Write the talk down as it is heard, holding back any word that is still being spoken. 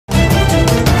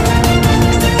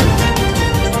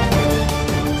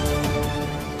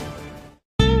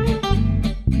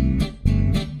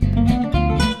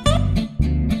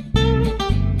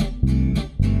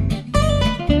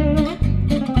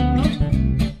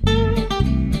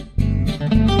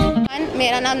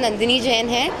मेरा नाम नंदिनी जैन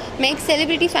है। मैं एक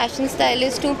सेलिब्रिटी फ़ैशन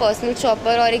स्टाइलिस्ट हूँ, पर्सनल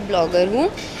शॉपर और एक ब्लॉगर हूँ।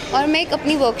 और मैं एक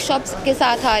अपनी वर्कशॉप्स के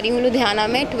साथ आ रही हूँ लुधियाना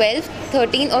में। 12,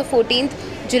 13 और 14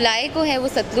 जुलाई को है वो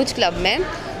सतलुज क्लब में।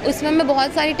 उसमें मैं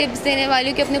बहुत सारी टिप्स देने वाली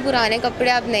हूँ कि अपने पुराने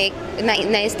कपड़े आप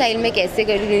नए स्टाइल में कैसे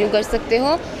रिन्यू कर सकते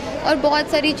हो, और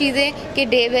बहुत सारी चीज़ें कि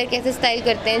डे वेयर कैसे स्टाइल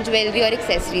करते हैं ज्वेलरी और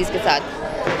एक्सेसरीज़ के साथ।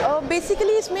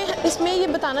 बेसिकली इसमें ये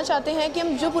बताना चाहते हैं कि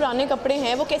हम जो पुराने कपड़े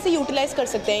हैं वो कैसे यूटिलाइज़ कर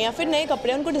सकते हैं, या फिर नए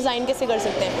कपड़े उनको डिज़ाइन कैसे कर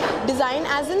सकते हैं, डिज़ाइन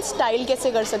एज इन स्टाइल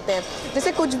कैसे कर सकते हैं।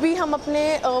 जैसे कुछ भी हम अपने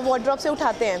वार्डरोब से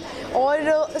उठाते हैं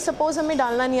और सपोज़ हमें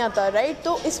डालना नहीं आता, राइट,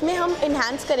 तो इसमें हम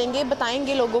इन्हांस करेंगे,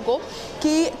 बताएंगे लोगों को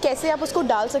कि कैसे आप उसको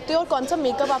डाल सकते हो और कौन सा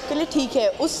मेकअप आपके लिए ठीक है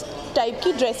उस टाइप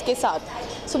की ड्रेस के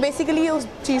साथ। सो बेसिकली ये उस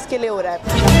चीज़ के लिए हो रहा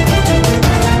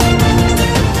है।